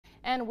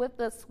And with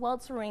the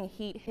sweltering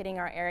heat hitting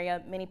our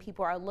area, many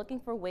people are looking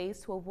for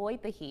ways to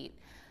avoid the heat.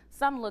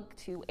 Some look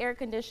to air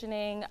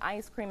conditioning,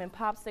 ice cream, and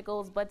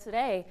popsicles, but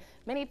today,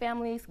 many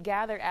families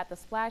gathered at the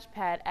splash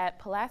pad at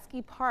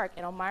Pulaski Park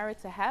in Elmira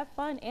to have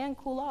fun and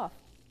cool off.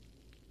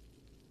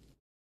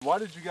 Why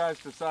did you guys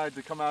decide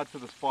to come out to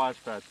the splash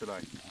pad today?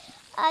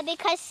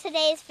 Because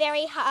today is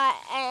very hot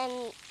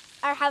and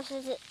our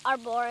houses are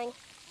boring.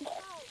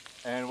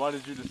 And why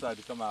did you decide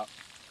to come out?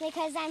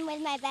 Because I'm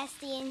with my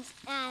bestie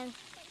and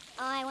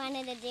all I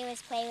wanted to do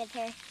was play with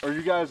her. Are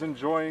you guys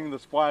enjoying the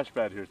splash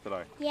pad here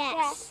today?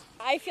 Yes.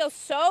 I feel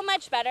so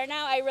much better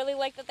now. I really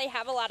like that they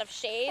have a lot of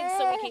shade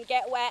so we can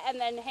get wet and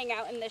then hang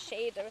out in the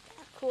shade to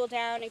cool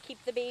down and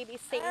keep the babies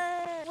safe.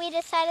 We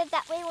decided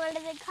that we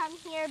wanted to come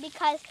here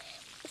because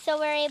so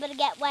we're able to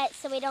get wet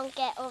so we don't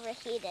get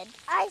overheated.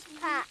 Ice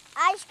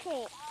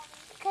cream.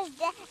 Because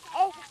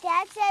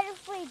Dad said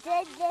if we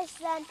did this,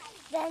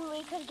 then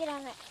we could get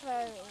on it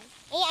early.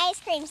 Eat ice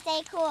cream,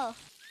 stay cool.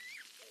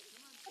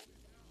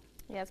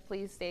 Yes,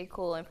 please stay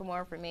cool. And for more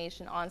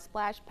information on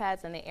splash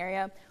pads in the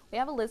area, we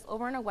have a list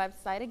over on our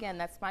website. Again,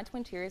 that's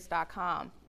mytwinteriors.com.